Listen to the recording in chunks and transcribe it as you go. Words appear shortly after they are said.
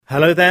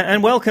Hello there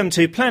and welcome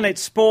to Planet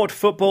Sport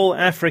Football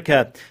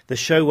Africa, the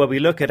show where we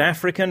look at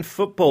African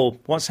football,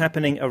 what's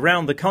happening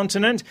around the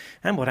continent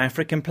and what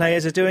African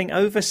players are doing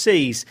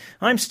overseas.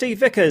 I'm Steve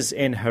Vickers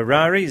in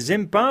Harare,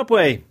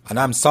 Zimbabwe. And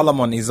I'm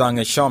Solomon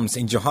Izange Shams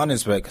in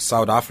Johannesburg,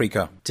 South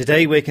Africa.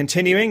 Today we're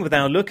continuing with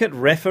our look at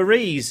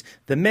referees,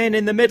 the men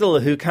in the middle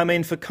who come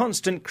in for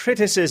constant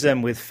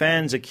criticism, with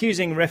fans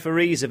accusing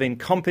referees of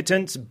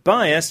incompetence,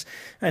 bias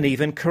and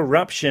even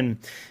corruption.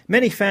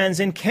 Many fans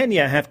in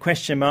Kenya have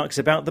question marks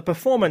about the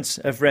performance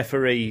of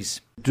referees.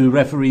 Do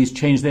referees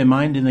change their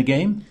mind in the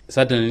game?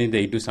 Certainly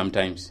they do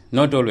sometimes.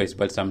 Not always,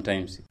 but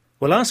sometimes.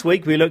 Well, last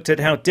week we looked at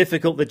how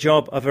difficult the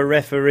job of a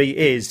referee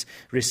is.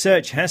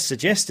 Research has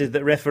suggested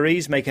that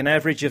referees make an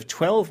average of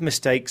 12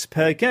 mistakes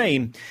per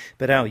game.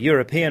 But our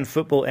European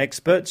football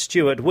expert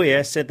Stuart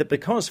Weir said that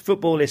because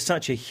football is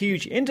such a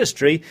huge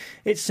industry,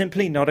 it's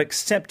simply not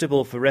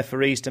acceptable for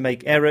referees to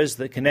make errors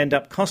that can end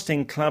up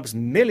costing clubs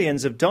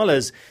millions of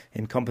dollars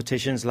in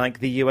competitions like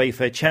the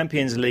UEFA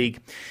Champions League.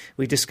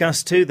 We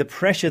discussed too the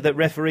pressure that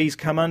referees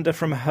come under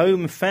from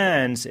home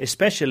fans,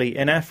 especially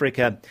in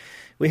Africa.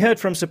 We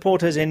heard from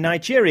supporters in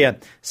Nigeria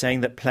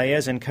saying that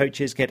players and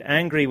coaches get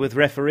angry with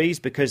referees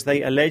because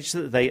they allege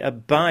that they are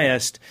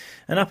biased.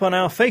 And up on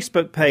our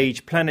Facebook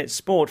page, Planet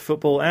Sport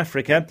Football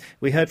Africa,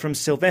 we heard from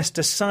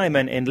Sylvester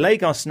Simon in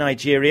Lagos,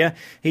 Nigeria.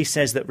 He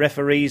says that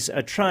referees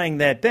are trying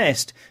their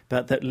best,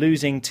 but that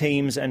losing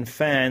teams and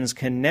fans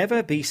can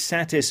never be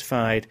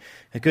satisfied.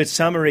 A good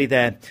summary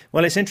there.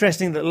 Well, it's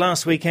interesting that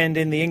last weekend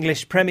in the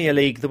English Premier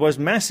League there was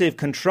massive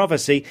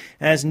controversy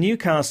as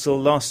Newcastle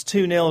lost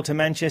 2-0 to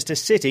Manchester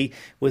City,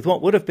 with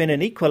what would have been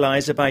an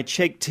equaliser by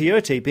Cheikh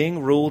Tiote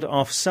being ruled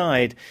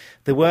offside.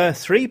 There were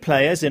 3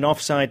 players in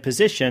offside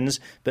positions,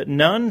 but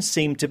none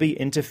seemed to be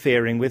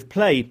interfering with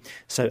play.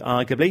 So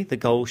arguably the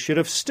goal should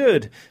have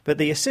stood. But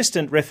the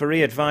assistant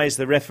referee advised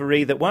the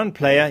referee that one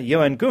player,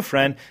 Johan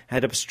Gouffran,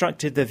 had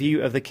obstructed the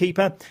view of the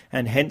keeper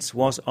and hence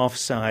was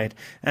offside.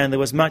 And there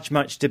was much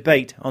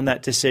debate on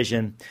that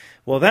decision.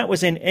 Well, that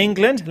was in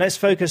England. Let's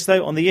focus,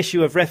 though, on the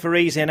issue of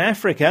referees in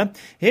Africa.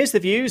 Here's the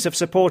views of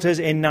supporters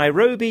in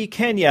Nairobi,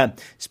 Kenya,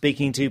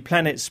 speaking to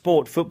Planet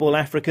Sport Football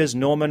Africa's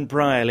Norman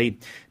Brierley.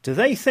 Do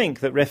they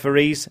think that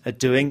referees are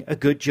doing a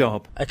good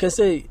job? I can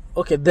say,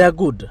 okay, they're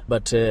good,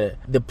 but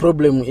the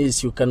problem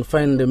is you can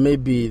find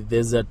maybe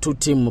there's a 2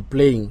 team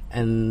playing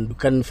and you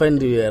can find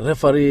the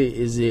referee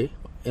is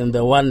in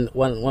the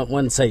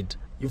one side.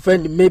 You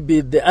find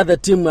maybe the other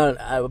team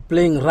are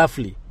playing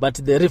roughly, but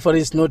the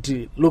referee is not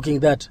looking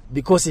that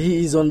because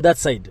he is on that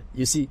side,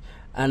 you see.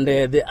 And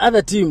the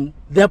other team,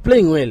 they are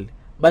playing well.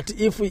 But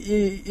if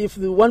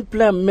the one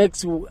player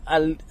makes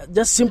a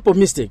just simple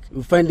mistake,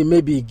 you find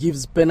maybe he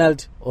gives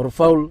penalty or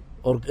foul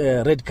or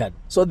red card.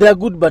 So they are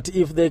good, but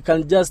if they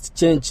can just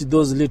change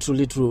those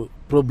little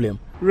problem.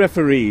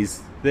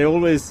 Referees, they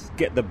always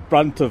get the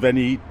brunt of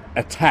any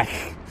attack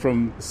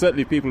from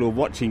certainly people who are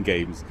watching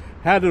games.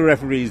 How do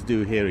referees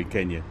do here in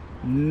Kenya?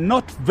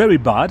 Not very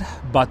bad,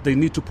 but they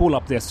need to pull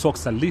up their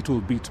socks a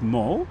little bit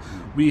more.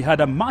 We had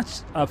a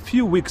match a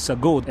few weeks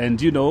ago and,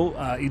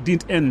 it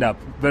didn't end up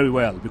very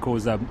well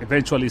because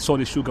eventually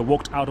Sonny Sugar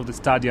walked out of the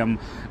stadium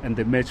and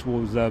the match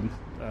was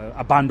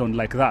abandoned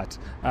like that.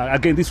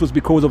 Again, this was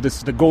because of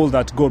the goal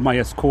that Gor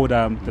Mahia scored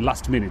the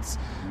last minutes,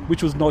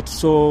 which was not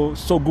so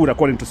good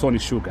according to Sonny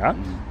Sugar,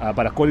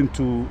 but according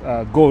to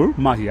Gor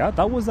Mahia,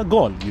 that was a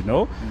goal,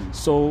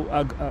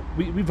 So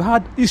we've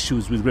had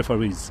issues with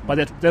referees,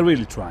 but they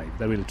really try.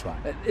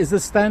 Is the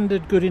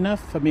standard good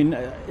enough? I mean,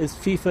 is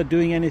FIFA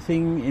doing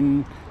anything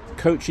in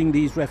coaching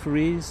these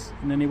referees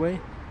in any way?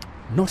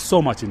 Not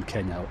so much in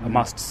Kenya, I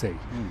must say.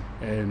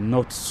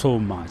 Not so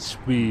much.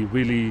 We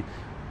really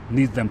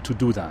need them to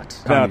do that.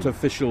 About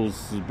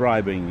officials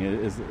bribing,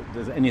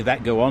 does any of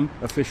that go on?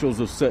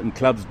 Officials of certain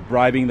clubs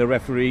bribing the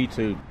referee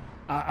to...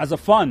 As a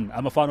fan,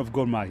 I'm a fan of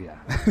Gor Mahia.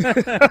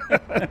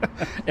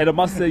 And I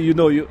must say,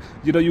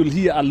 you'll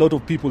hear a lot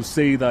of people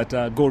say that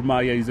Gor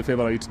Mahia is a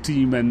favourite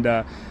team and,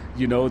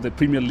 the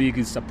Premier League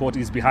is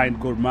behind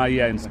Gor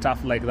Mahia and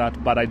stuff like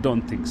that, but I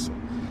don't think so.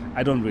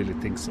 I don't really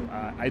think so.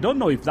 I don't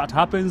know if that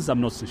happens,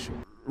 I'm not so sure.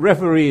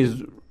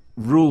 Referees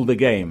rule the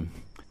game.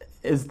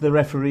 Is the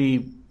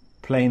referee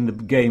playing the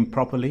game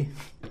properly?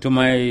 To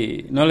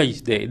my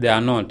knowledge, they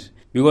are not.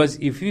 Because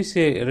if you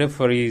say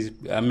referees,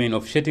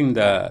 officiating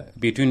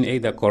between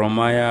either Gor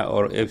Mahia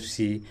or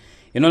FC,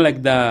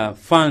 like the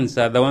fans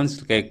are the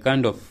ones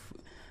kind of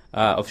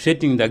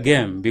officiating the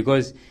game.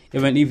 Because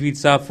even if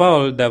it's a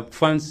foul, the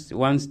fans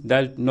want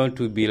that not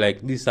to be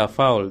like this a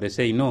foul. They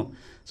say no.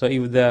 So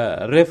if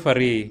the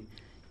referee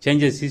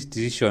changes his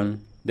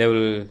decision, they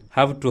will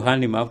have to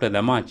hand him after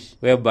the match.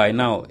 Whereby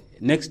now,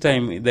 next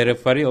time the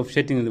referee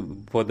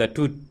officiating for the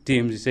 2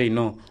 teams say,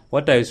 no,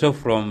 what I saw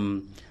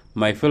from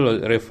my fellow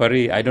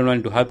referee, I don't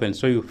want it to happen,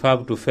 so you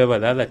have to favour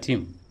the other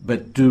team.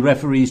 But do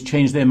referees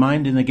change their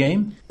mind in the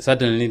game?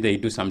 Certainly they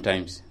do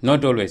sometimes.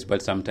 Not always,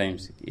 but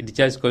sometimes. It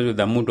just goes with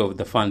the mood of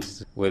the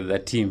fans with the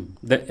team,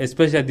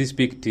 especially these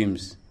big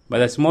teams. But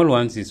the small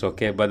ones is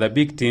okay, but the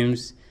big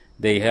teams,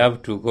 they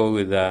have to go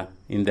with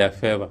in their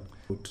favour.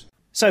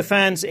 So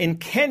fans in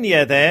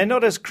Kenya there,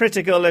 not as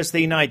critical as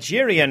the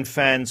Nigerian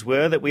fans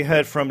were that we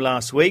heard from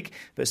last week,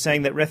 but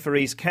saying that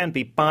referees can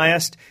be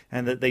biased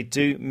and that they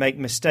do make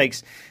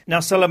mistakes. Now,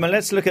 Solomon,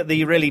 let's look at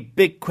the really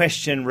big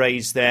question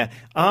raised there.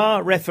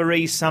 Are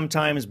referees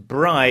sometimes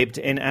bribed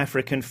in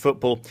African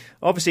football?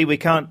 Obviously, we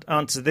can't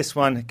answer this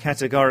one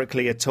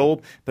categorically at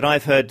all, but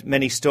I've heard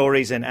many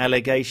stories and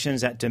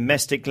allegations at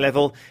domestic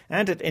level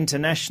and at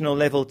international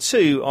level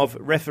too of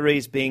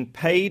referees being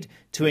paid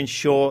to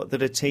ensure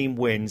that a team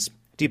wins.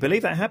 Do you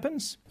believe that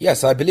happens?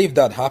 Yes, I believe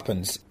that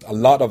happens. A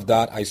lot of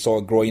that I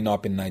saw growing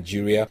up in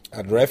Nigeria.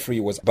 A referee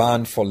was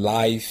banned for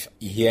life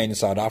here in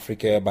South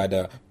Africa by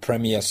the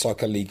Premier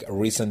Soccer League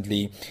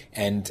recently,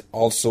 and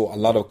also a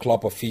lot of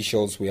club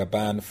officials were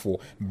banned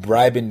for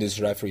bribing this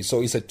referee.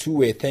 So it's a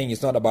two-way thing.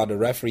 It's not about the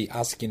referee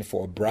asking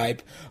for a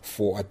bribe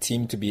for a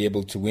team to be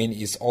able to win.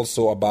 It's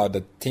also about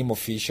the team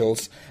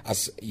officials,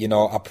 as you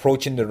know,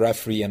 approaching the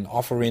referee and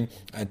offering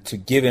to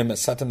give him a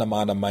certain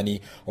amount of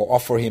money or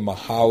offer him a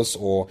house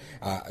or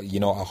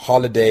a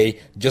holiday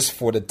just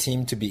for the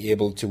team to be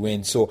able to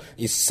win. So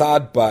it's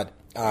sad, but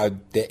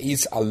there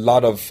is a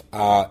lot of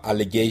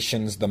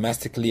allegations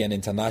domestically and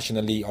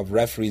internationally of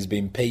referees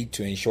being paid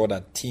to ensure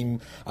that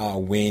team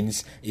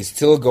wins. It's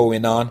still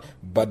going on,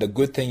 but the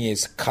good thing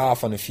is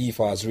CAF and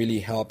FIFA has really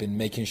helped in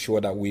making sure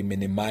that we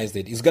minimize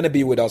it. It's going to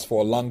be with us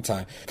for a long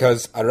time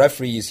because a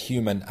referee is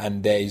human,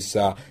 and there is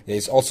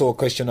also a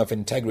question of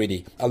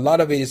integrity. A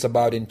lot of it is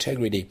about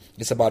integrity.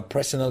 It's about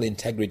personal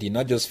integrity,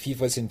 not just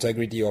FIFA's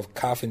integrity or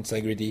CAF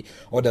integrity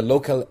or the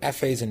local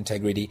FA's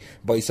integrity,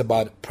 but it's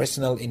about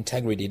personal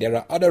integrity. There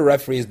are other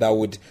referees that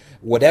would,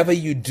 whatever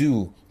you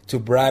do to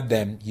bribe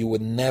them, you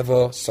would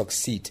never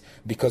succeed,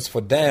 because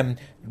for them,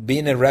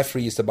 being a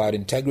referee is about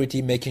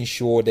integrity, making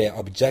sure they're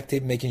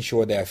objective, making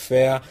sure they're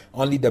fair.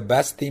 Only the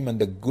best team and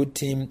the good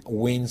team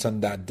wins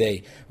on that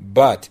day.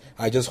 But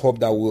I just hope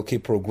that we'll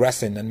keep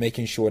progressing and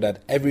making sure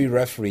that every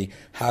referee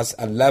has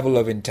a level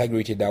of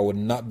integrity that would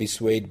not be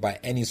swayed by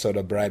any sort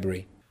of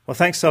bribery. Well,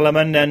 thanks,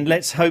 Solomon, and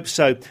let's hope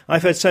so.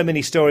 I've heard so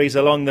many stories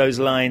along those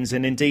lines,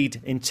 and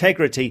indeed,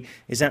 integrity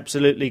is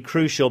absolutely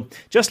crucial.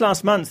 Just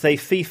last month, a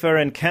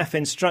FIFA and CAF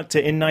instructor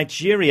in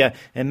Nigeria,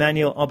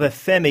 Emmanuel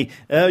Obafemi,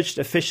 urged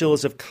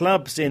officials of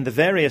clubs in the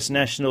various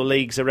national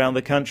leagues around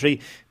the country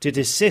to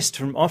desist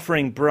from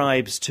offering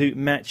bribes to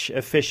match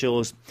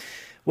officials.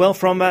 Well,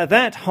 from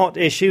that hot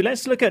issue,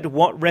 let's look at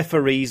what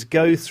referees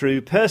go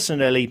through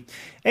personally.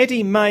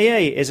 Eddie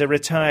Maye is a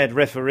retired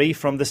referee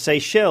from the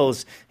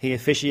Seychelles. He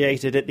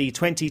officiated at the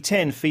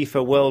 2010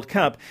 FIFA World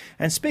Cup,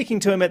 and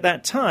speaking to him at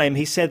that time,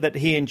 he said that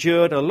he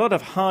endured a lot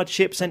of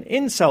hardships and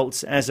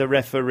insults as a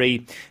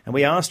referee, and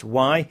we asked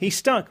why he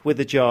stuck with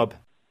the job.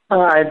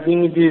 I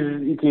think it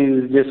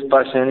is just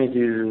passion, it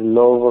is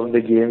love of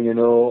the game. You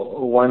know,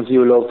 once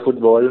you love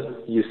football,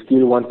 you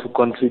still want to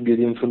contribute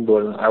in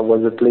football. I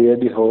was a player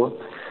before,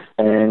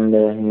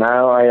 and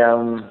now I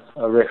am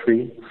a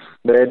referee.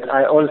 But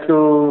I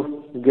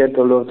also get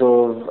a lot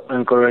of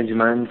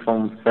encouragement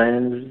from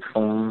friends,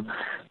 from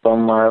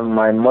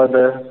my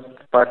mother,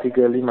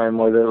 particularly my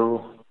mother,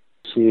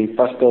 she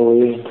passed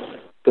away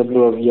a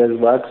couple of years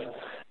back.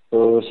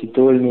 So she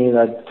told me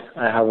that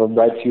I have a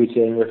bright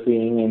future in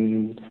refereeing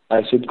and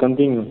I should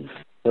continue.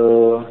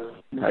 So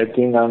I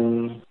think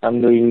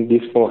I'm doing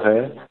this for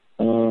her,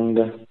 and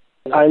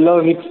I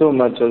love it so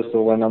much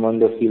also when I'm on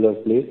the field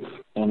of play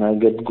and I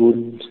get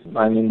good.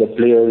 I mean, the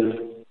players,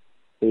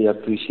 they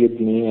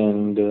appreciate me,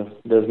 and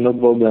there's no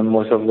problem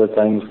most of the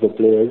time with the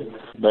players.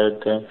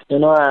 But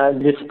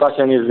this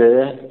passion is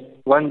there.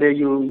 One day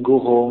you go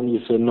home,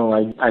 you say, no,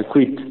 I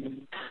quit,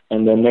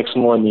 and the next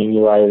morning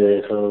you are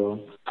there.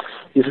 So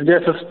it's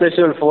just a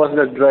special force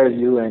that drives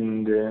you,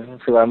 and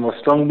so I'm a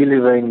strong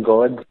believer in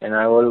God, and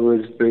I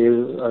always pray,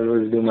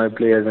 always do my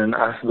prayers and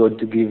ask God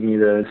to give me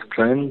the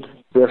strength.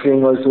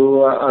 Refereeing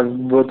also has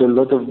brought a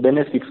lot of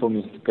benefit for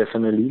me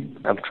personally.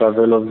 I've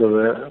traveled all the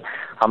world.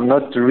 I'm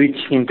not rich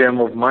in terms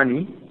of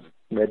money,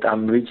 but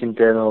I'm rich in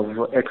terms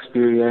of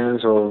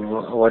experience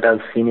of what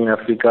I've seen in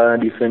Africa,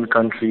 different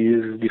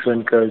countries,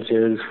 different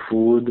cultures,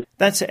 food.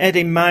 That's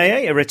Eddie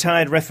Maye, a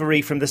retired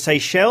referee from the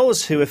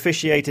Seychelles who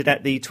officiated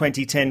at the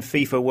 2010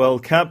 FIFA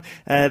World Cup.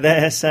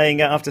 They're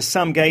saying after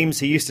some games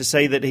he used to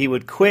say that he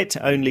would quit,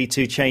 only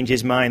to change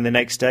his mind the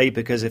next day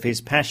because of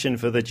his passion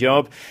for the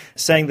job,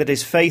 saying that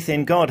his faith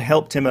in God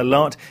helped him a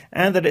lot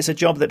and that it's a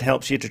job that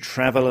helps you to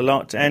travel a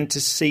lot and to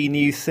see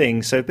new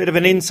things. So a bit of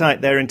an insight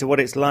there into what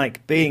it's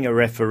like being a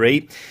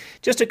referee.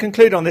 Just to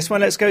conclude on this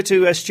one, let's go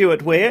to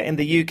Stuart Weir in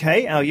the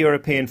UK, our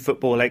European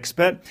football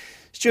expert.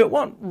 Stuart,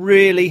 what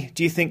really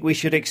do you think we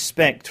should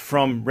expect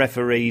from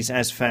referees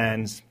as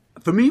fans?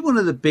 For me, one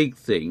of the big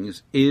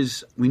things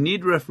is we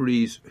need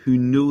referees who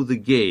know the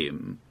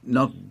game,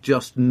 not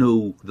just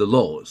know the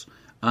laws.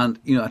 And,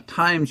 at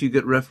times you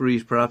get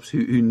referees perhaps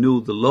who know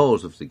the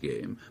laws of the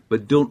game,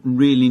 but don't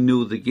really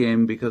know the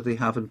game because they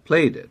haven't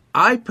played it.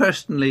 I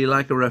personally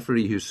like a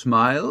referee who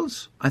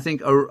smiles. I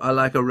think I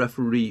like a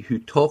referee who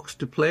talks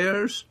to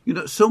players.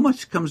 So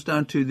much comes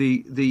down to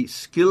the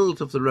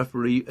skills of the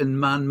referee in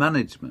man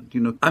management.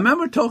 I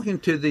remember talking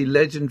to the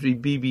legendary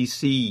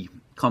BBC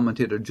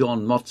commentator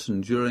John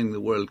Motson during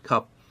the World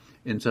Cup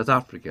in South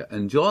Africa,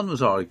 and John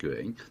was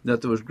arguing that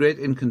there was great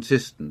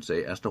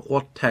inconsistency as to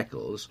what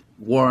tackles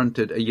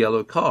warranted a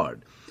yellow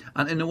card.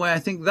 And in a way, I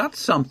think that's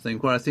something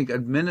where I think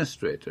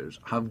administrators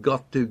have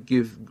got to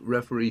give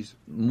referees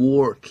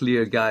more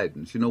clear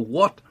guidance.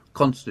 What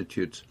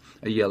constitutes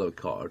a yellow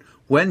card?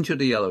 When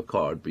should a yellow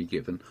card be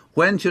given?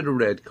 When should a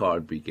red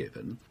card be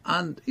given?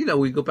 And,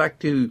 we go back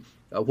to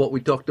what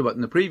we talked about in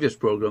the previous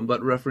programme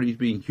about referees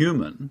being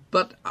human.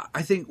 But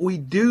I think we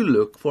do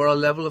look for a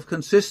level of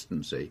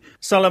consistency.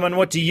 Solomon,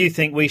 what do you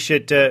think we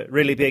should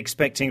really be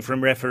expecting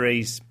from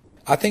referees?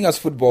 I think as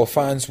football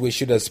fans, we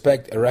should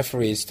expect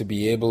referees to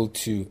be able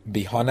to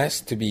be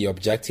honest, to be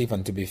objective,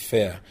 and to be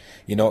fair.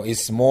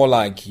 It's more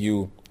like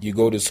you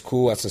go to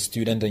school as a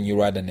student and you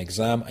write an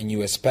exam and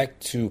you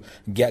expect to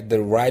get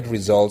the right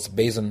results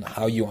based on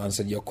how you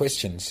answered your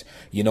questions.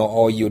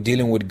 Or you're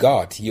dealing with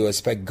God. You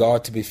expect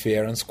God to be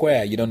fair and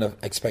square. You don't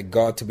expect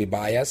God to be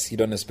biased. You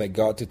don't expect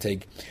God to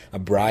take a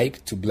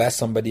bribe to bless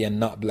somebody and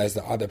not bless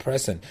the other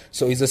person.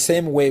 So it's the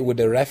same way with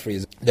the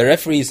referees. The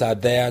referees are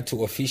there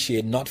to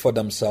officiate not for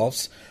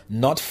themselves,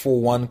 not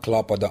for one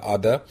club or the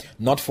other,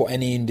 not for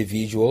any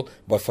individual,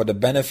 but for the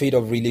benefit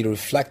of really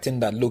reflecting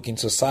that, look, in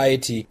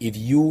society, if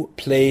you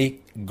play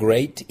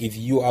great, if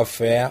you are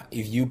fair,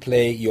 if you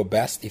play your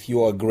best, if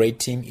you are a great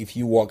team, if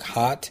you work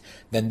hard,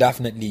 then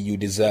definitely you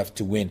deserve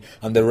to win.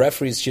 And the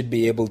referees should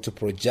be able to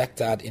project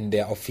that in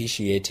their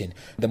officiating.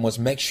 They must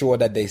make sure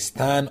that they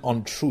stand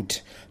on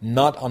truth,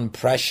 not on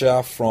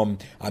pressure from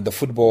the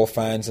football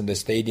fans in the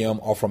stadium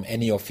or from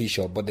any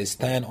official, but they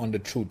stand on the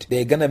truth.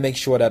 They're going to make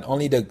sure that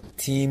only the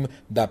team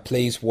that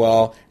plays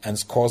well and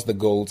scores the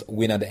goals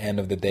win at the end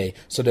of the day.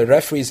 So the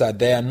referees are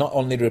there not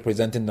only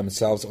representing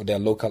themselves or their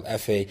local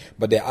FA,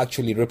 but they're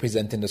actually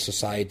representing the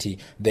society.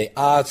 They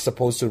are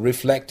supposed to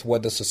reflect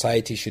what the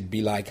society should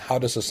be like, how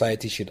the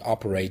society should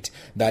operate.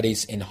 That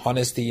is in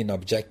honesty, in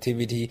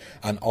objectivity,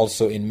 and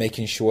also in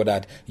making sure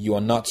that you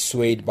are not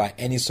swayed by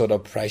any sort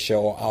of pressure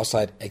or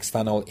outside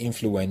external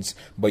influence,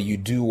 but you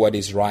do what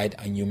is right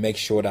and you make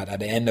sure that at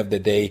the end of the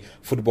day,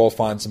 football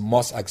fans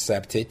must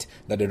accept it,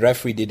 that the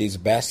referee did his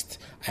best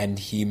and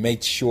he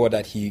made sure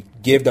that he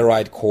gave the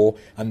right call,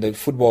 and the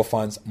football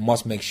fans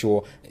must make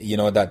sure,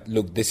 that,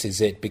 look, this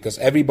is it, because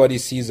everybody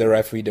sees the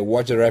referee, they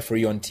watch the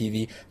referee on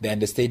TV, they're in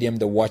the stadium,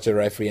 they watch the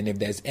referee, and if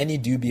there's any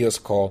dubious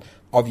call,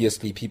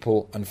 obviously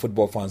people and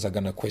football fans are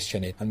going to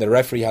question it. And the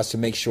referee has to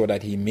make sure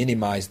that he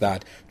minimizes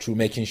that through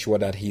making sure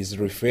that he's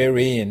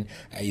refereeing,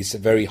 he's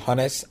very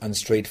honest and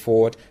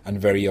straightforward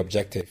and very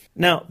objective.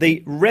 Now,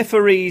 the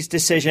referee's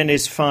decision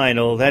is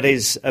final. That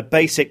is a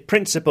basic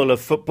principle of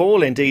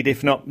football, indeed,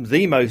 if not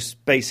the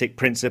most basic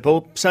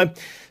principle. So,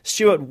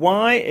 Stuart,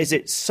 why is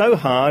it so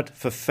hard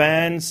for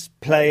fans,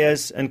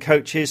 players and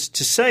coaches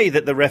to say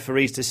that the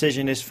referee's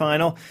decision is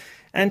final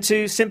and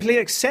to simply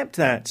accept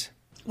that?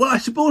 Well, I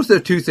suppose there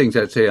are two things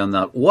I'd say on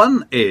that.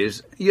 One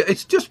is,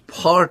 it's just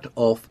part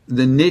of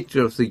the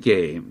nature of the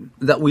game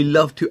that we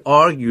love to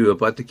argue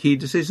about the key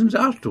decisions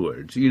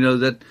afterwards.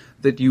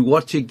 That you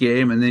watch a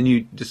game and then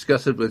you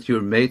discuss it with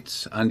your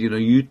mates and,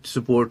 you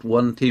support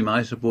one team,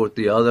 I support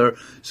the other.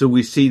 So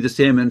we see the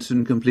same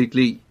incident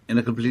in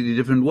a completely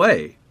different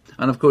way.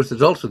 And of course,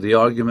 there's also the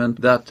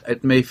argument that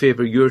it may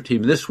favour your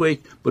team this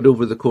week, but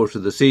over the course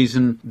of the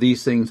season,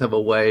 these things have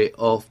a way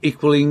of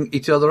equaling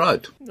each other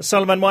out.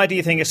 Solomon, why do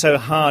you think it's so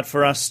hard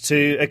for us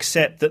to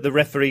accept that the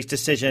referee's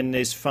decision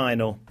is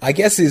final? I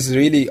guess it's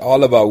really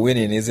all about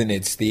winning, isn't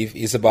it, Steve?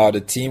 It's about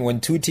a team. When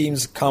two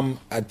teams come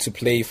to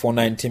play for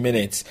 90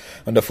 minutes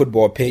on the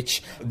football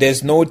pitch,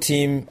 there's no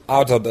team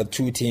out of the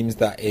two teams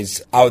that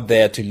is out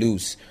there to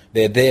lose.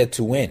 They're there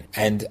to win,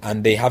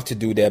 and they have to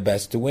do their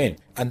best to win.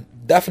 And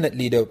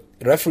definitely the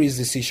referee's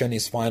decision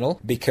is final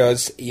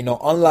because,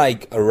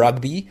 unlike a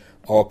rugby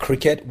or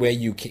cricket where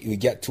you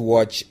get to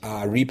watch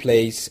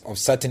replays of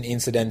certain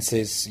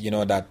incidences,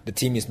 that the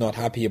team is not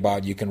happy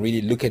about, you can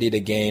really look at it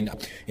again.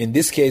 In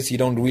this case, you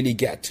don't really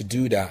get to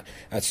do that.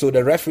 So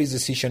the referee's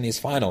decision is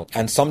final.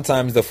 And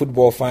sometimes the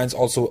football fans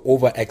also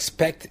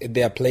over-expect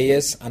their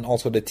players and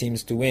also the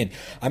teams to win.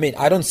 I mean,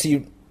 I don't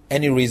see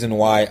any reason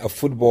why a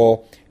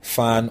football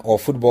fan or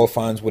football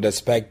fans would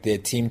expect their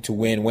team to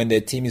win when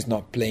their team is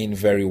not playing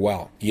very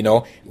well.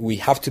 We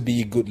have to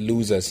be good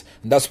losers.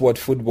 And that's what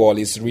football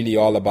is really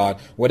all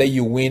about. Whether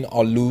you win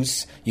or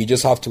lose, you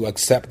just have to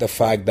accept the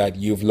fact that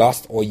you've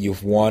lost or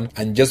you've won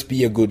and just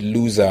be a good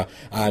loser,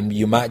 and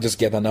you might just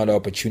get another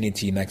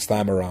opportunity next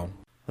time around.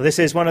 Well, this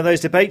is one of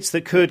those debates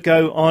that could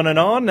go on and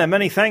on. And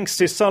many thanks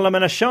to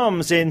Solomon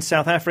Ashams in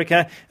South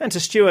Africa and to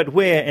Stuart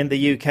Weir in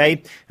the UK.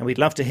 And we'd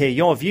love to hear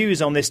your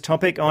views on this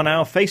topic on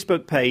our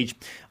Facebook page.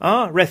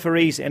 Are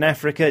referees in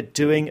Africa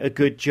doing a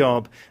good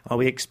job? Are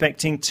we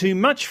expecting too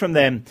much from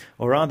them?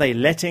 Or are they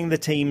letting the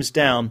teams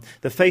down?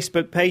 The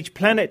Facebook page,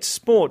 Planet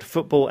Sport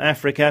Football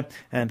Africa.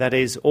 And that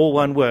is all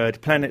one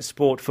word, Planet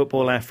Sport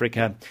Football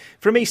Africa.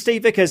 From me,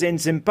 Steve Vickers in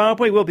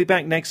Zimbabwe. We'll be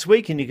back next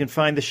week, and you can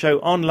find the show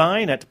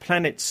online at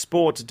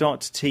planetsport.tv.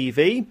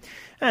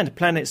 And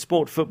Planet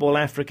Sport Football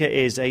Africa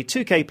is a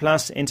 2K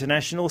Plus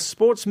international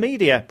sports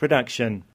media production.